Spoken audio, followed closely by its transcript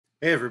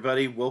Hey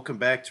everybody, welcome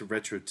back to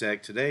Retro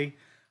Tech. Today,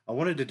 I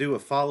wanted to do a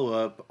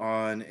follow-up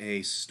on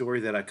a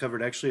story that I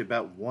covered actually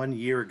about 1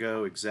 year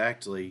ago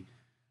exactly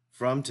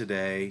from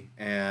today,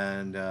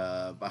 and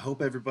I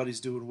hope everybody's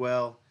doing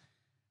well.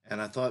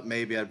 And I thought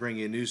maybe I'd bring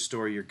you a news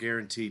story you're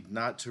guaranteed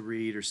not to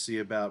read or see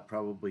about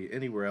probably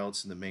anywhere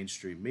else in the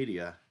mainstream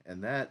media,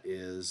 and that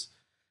is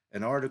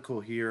an article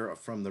here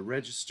from the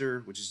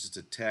Register, which is just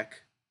a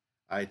tech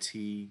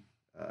IT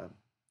uh,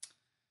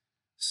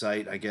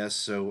 site, I guess.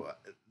 So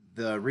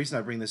the reason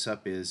I bring this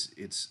up is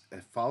it's a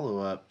follow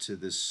up to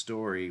this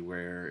story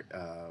where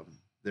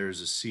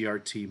there's a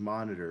CRT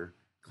monitor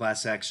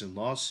class action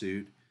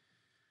lawsuit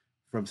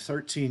from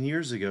 13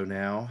 years ago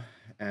now,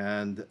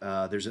 and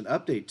there's an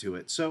update to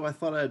it. So I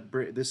thought I'd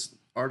bring this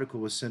article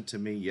was sent to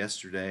me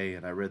yesterday,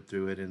 and I read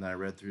through it, and I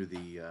read through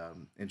the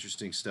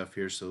interesting stuff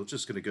here. So I'm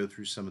just going to go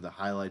through some of the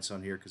highlights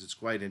on here because it's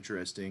quite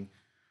interesting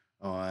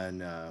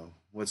on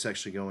what's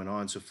actually going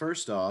on. So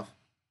first off,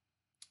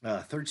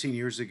 13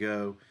 years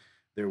ago,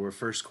 there were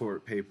first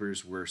court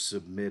papers were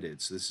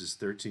submitted. So this is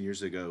 13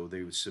 years ago.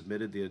 They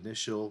submitted the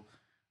initial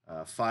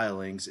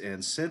filings,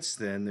 and since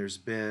then, there's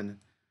been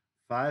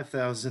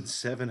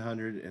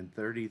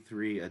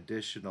 5,733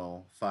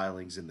 additional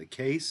filings in the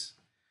case.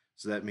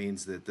 So that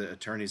means that the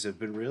attorneys have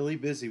been really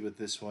busy with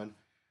this one.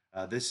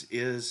 This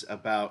is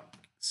about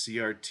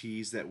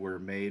CRTs that were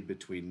made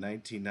between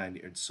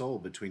 1990 and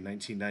sold between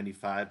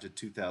 1995 to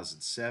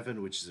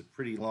 2007, which is a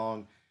pretty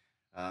long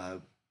uh,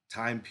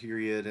 time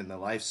period in the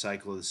life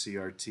cycle of the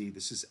CRT.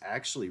 This is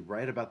actually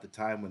right about the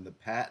time when the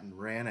patent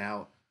ran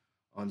out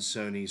on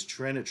Sony's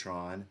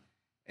Trinitron,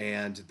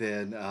 and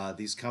then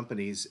these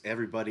companies,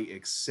 everybody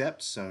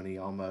except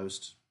Sony,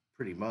 almost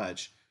pretty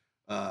much,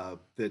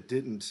 that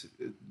didn't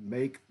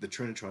make the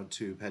Trinitron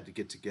tube had to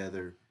get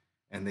together,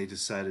 and they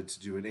decided to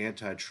do an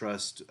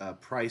antitrust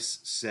price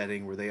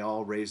setting where they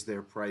all raised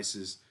their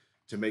prices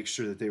to make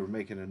sure that they were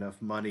making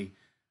enough money,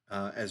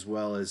 as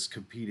well as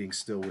competing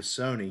still with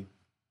Sony.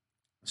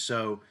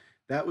 So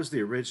that was the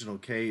original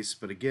case.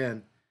 But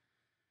again,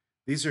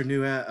 these are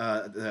new.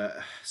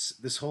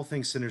 This whole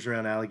thing centers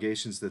around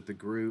allegations that the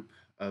group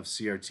of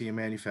CRT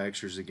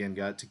manufacturers again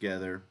got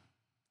together.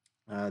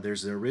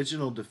 There's the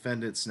original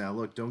defendants. Now,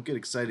 look, don't get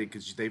excited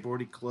because they've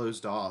already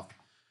closed off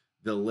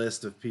the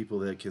list of people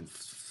that can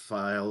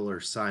file or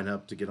sign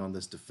up to get on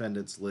this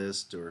defendants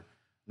list, or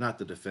not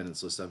the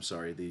defendants list. I'm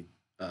sorry, the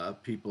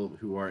people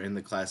who are in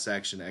the class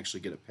action to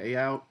actually get a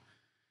payout.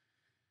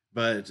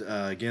 But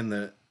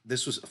again,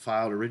 this was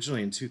filed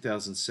originally in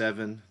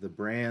 2007. The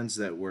brands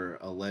that were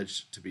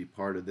alleged to be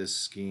part of this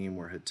scheme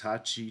were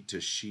Hitachi,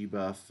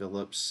 Toshiba,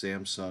 Philips,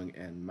 Samsung,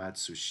 and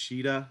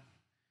Matsushita,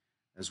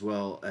 as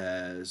well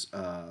as,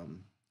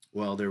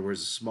 well, there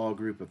was a small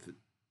group of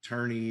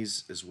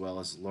attorneys as well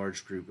as a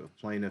large group of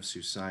plaintiffs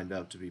who signed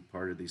up to be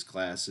part of these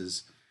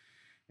classes.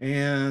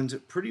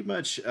 And pretty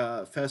much,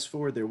 fast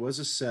forward, there was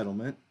a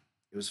settlement.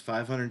 It was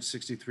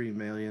 $563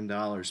 million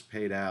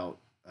paid out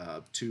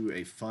to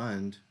a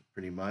fund,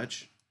 pretty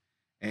much.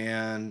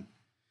 And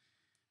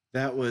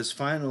that was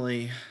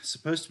finally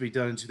supposed to be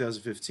done in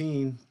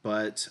 2015,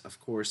 but of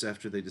course,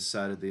 after they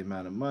decided the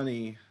amount of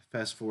money,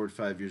 fast forward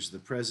 5 years to the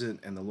present,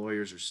 and the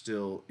lawyers are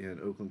still in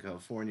Oakland,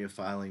 California,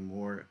 filing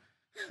more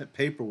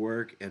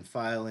paperwork and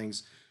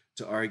filings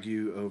to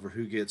argue over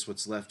who gets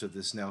what's left of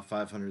this now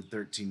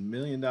 $513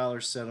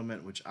 million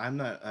settlement, which I'm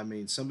not, I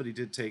mean, somebody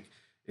did take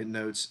it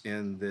notes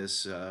in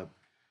this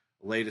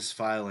latest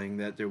filing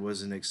that there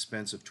was an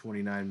expense of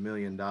 $29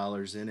 million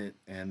in it,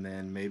 and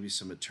then maybe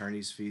some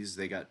attorney's fees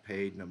they got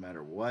paid no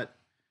matter what.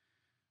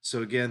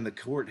 So again, the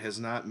court has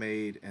not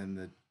made, and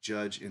the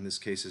judge in this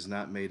case has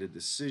not made a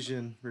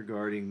decision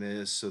regarding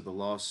this. So the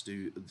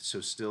lawsuit,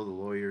 so still the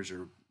lawyers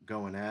are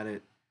going at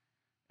it,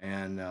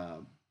 and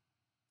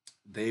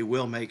they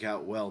will make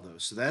out well though.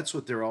 So that's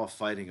what they're all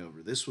fighting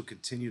over. This will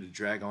continue to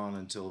drag on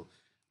until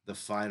the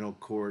final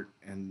court,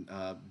 and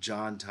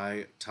John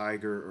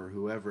Tiger or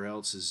whoever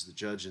else is the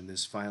judge in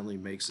this finally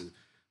makes a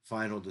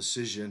final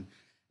decision,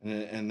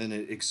 and then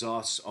it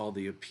exhausts all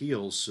the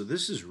appeals. So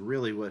this is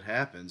really what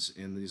happens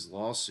in these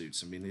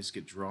lawsuits. I mean, these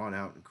get drawn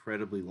out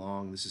incredibly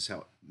long. This is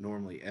how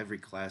normally every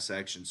class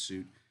action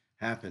suit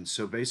happens.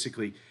 So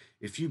basically,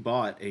 if you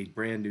bought a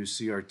brand new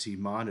CRT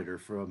monitor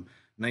from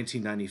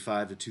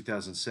 1995 to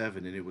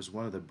 2007, and it was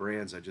one of the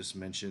brands I just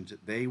mentioned,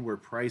 they were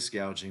price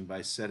gouging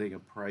by setting a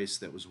price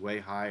that was way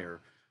higher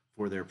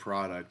for their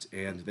product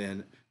and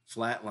then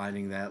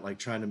flatlining that, like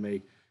trying to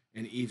make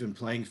an even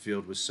playing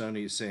field with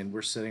Sony, saying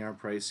we're setting our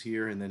price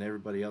here, and then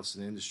everybody else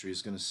in the industry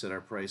is going to set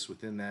our price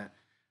within that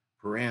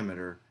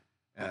parameter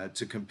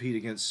to compete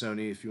against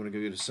Sony. If you want to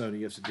go get a Sony,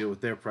 you have to deal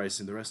with their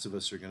pricing. The rest of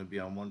us are going to be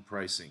on one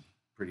pricing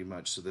pretty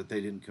much, so that they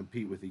didn't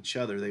compete with each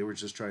other. They were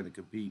just trying to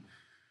compete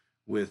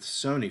with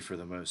Sony for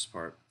the most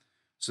part.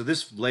 So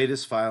this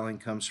latest filing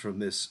comes from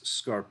this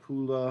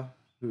Scarpula,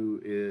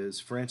 who is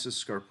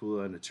Francis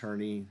Scarpula, an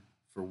attorney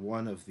for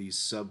one of these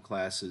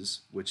subclasses,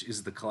 which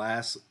is the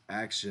class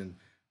action.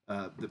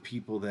 The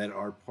people that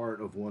are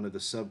part of one of the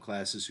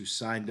subclasses who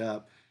signed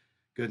up,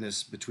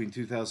 goodness, between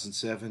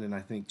 2007 and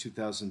I think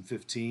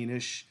 2015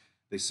 ish,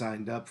 they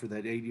signed up for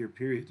that 8-year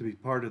period to be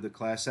part of the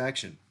class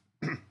action.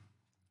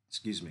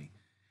 Excuse me.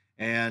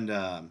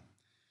 And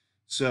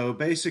so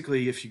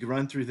basically, if you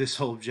run through this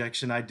whole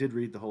objection, I did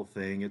read the whole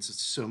thing. It's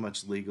so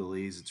much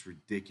legalese, it's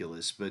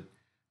ridiculous. But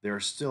there are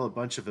still a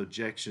bunch of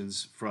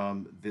objections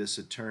from this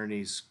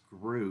attorney's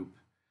group,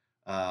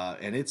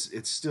 and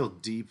it's still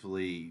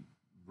deeply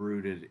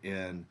rooted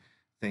in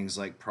things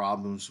like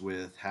problems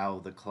with how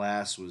the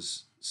class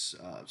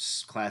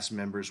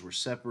members were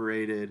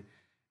separated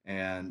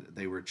and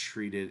they were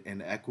treated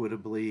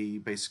inequitably,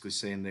 basically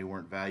saying they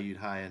weren't valued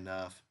high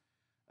enough.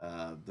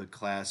 The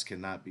class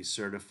cannot be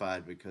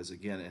certified because,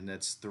 again, and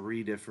that's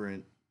three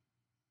different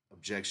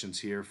objections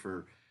here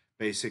for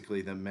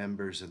basically the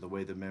members and the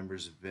way the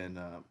members have been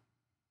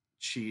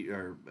cheat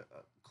or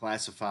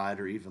classified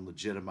or even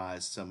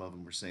legitimized. Some of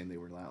them were saying they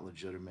were not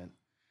legitimate.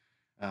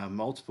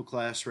 Multiple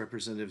class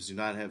representatives do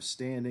not have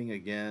standing.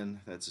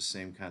 Again, that's the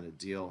same kind of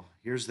deal.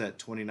 Here's that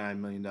 $29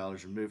 million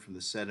removed from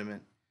the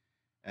settlement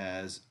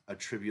as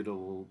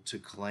attributable to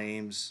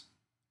claims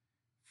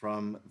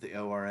from the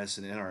ORS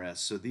and NRS.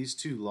 So these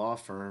two law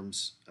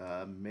firms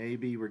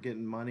maybe were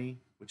getting money,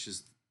 which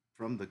is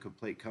from the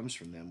complaint comes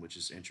from them, which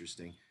is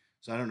interesting.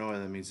 So I don't know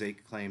whether that means they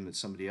claim that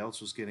somebody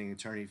else was getting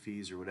attorney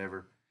fees or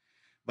whatever.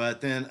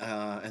 But then,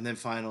 and then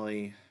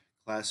finally,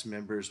 class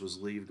members was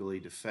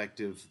legally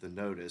defective, the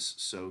notice.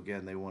 So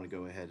again, they want to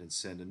go ahead and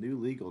send a new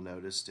legal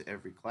notice to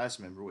every class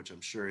member, which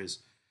I'm sure is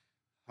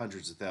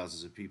hundreds of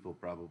thousands of people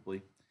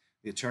probably.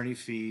 The attorney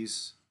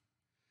fees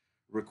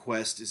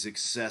request is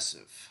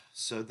excessive.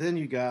 So then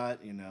you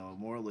got,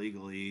 more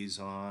legalese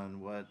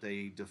on what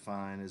they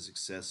define as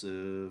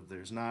excessive.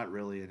 There's not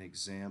really an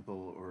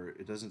example, or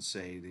it doesn't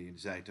say the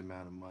exact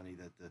amount of money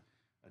that the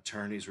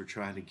attorneys were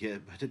trying to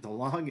get. But at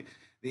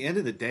the end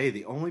of the day,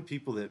 the only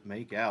people that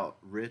make out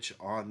rich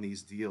on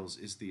these deals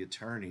is the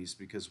attorneys,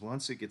 because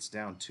once it gets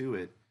down to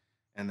it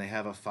and they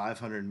have a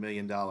 $500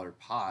 million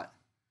pot,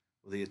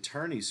 well, the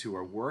attorneys who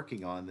are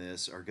working on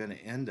this are going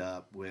to end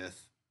up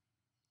with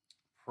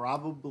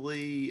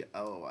probably, I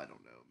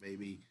don't know,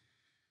 maybe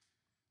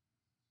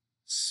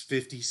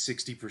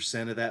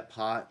 50-60% of that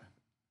pot.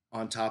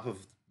 On top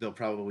of, they'll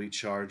probably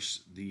charge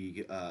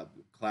the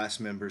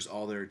class members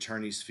all their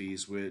attorney's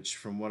fees, which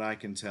from what I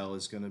can tell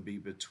is going to be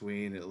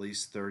between at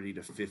least 30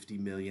 to 50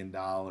 million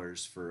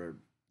dollars for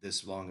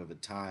this long of a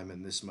time,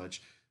 and this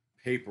much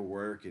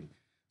paperwork and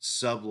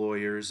sub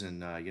lawyers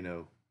and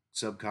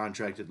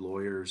subcontracted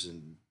lawyers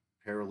and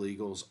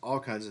paralegals, all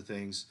kinds of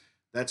things.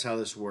 That's how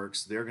this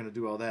works. They're going to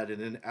do all that,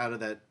 and then out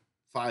of that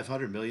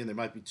 500 million, there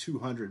might be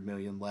 200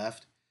 million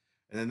left,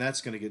 and then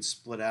that's going to get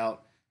split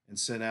out and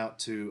sent out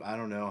to, I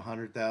don't know,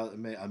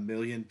 100,000, a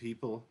million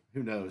people,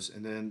 who knows.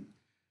 And then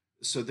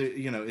so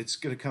it's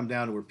going to come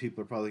down to where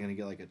people are probably going to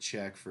get like a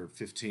check for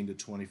 $15 to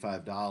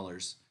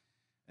 $25,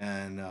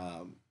 and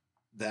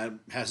that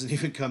hasn't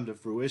even come to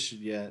fruition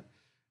yet.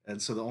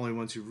 And so the only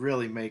ones who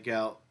really make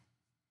out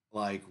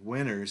like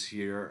winners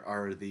here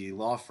are the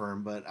law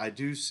firm. But I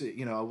do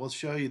see, I will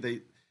show you,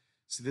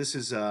 this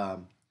is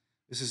an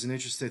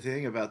interesting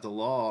thing about the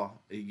law.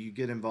 You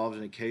get involved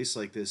in a case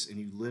like this and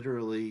you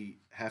literally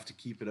have to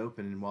keep it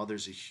open, and while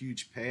there's a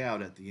huge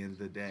payout at the end of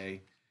the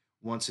day,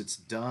 once it's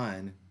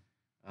done,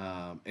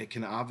 it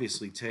can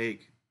obviously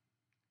take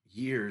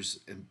years,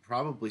 and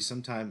probably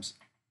sometimes,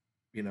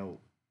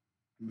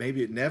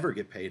 maybe it never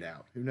get paid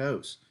out, who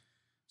knows.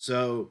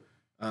 So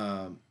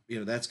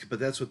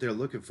that's what they're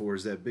looking for,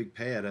 is that big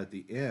payout at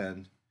the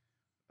end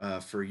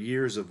for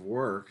years of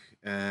work.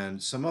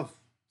 And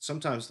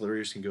sometimes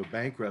lawyers can go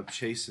bankrupt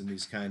chasing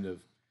these kind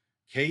of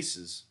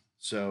cases.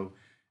 So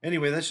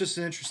anyway, that's just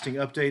an interesting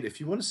update. If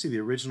you want to see the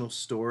original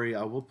story,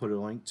 I will put a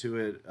link to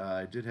it.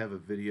 I did have a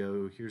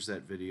video. Here's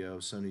that video.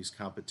 Sony's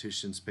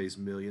competitions pays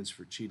millions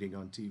for cheating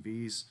on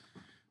TVs.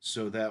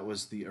 So that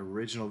was the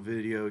original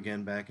video,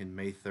 again, back in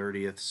May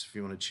 30th. So if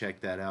you want to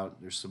check that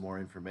out, there's some more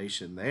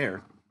information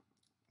there.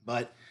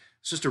 But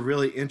it's just a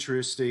really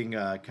interesting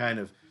kind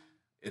of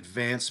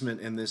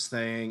advancement in this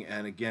thing.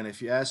 And again,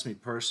 if you ask me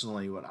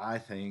personally what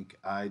I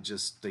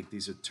just think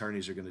these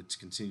attorneys are going to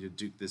continue to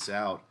duke this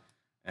out,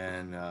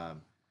 and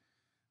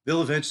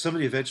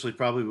somebody eventually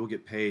probably will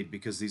get paid,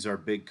 because these are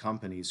big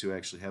companies who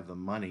actually have the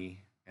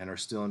money and are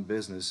still in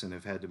business and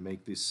have had to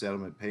make these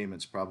settlement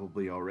payments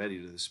probably already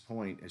to this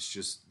point. It's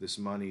just this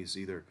money is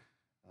either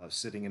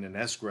sitting in an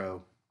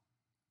escrow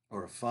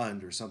or a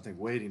fund or something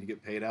waiting to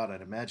get paid out,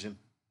 I'd imagine.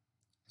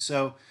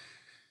 So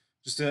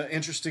just an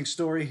interesting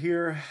story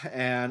here,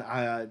 and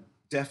I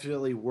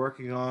definitely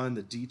working on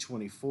the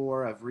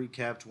D24. I've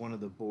recapped one of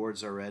the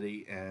boards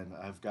already, and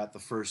I've got the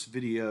first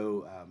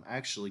video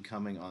actually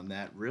coming on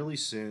that really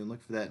soon.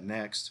 Look for that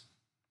next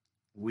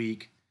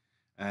week,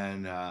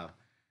 and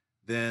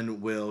then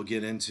we'll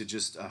get into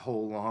just a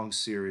whole long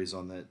series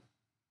on that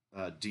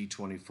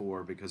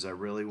D24, because I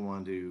really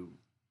want to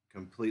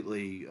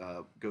completely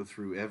go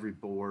through every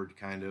board.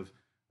 Kind of,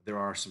 there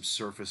are some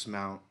surface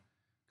mount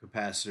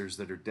capacitors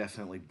that are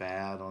definitely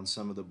bad on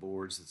some of the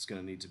boards that's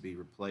going to need to be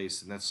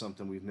replaced, and that's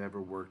something we've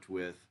never worked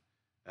with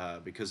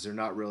because they're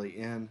not really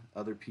in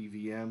other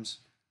PVMs,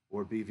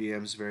 or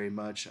BVMs very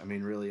much. I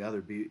mean, really,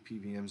 other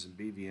PVMs and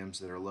BVMs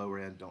that are lower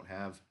end don't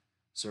have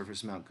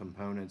surface mount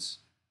components,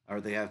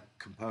 or they have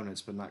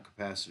components but not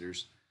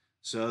capacitors.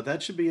 So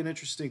that should be an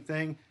interesting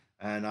thing.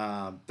 And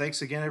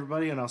thanks again,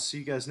 everybody, and I'll see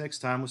you guys next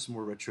time with some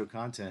more retro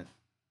content.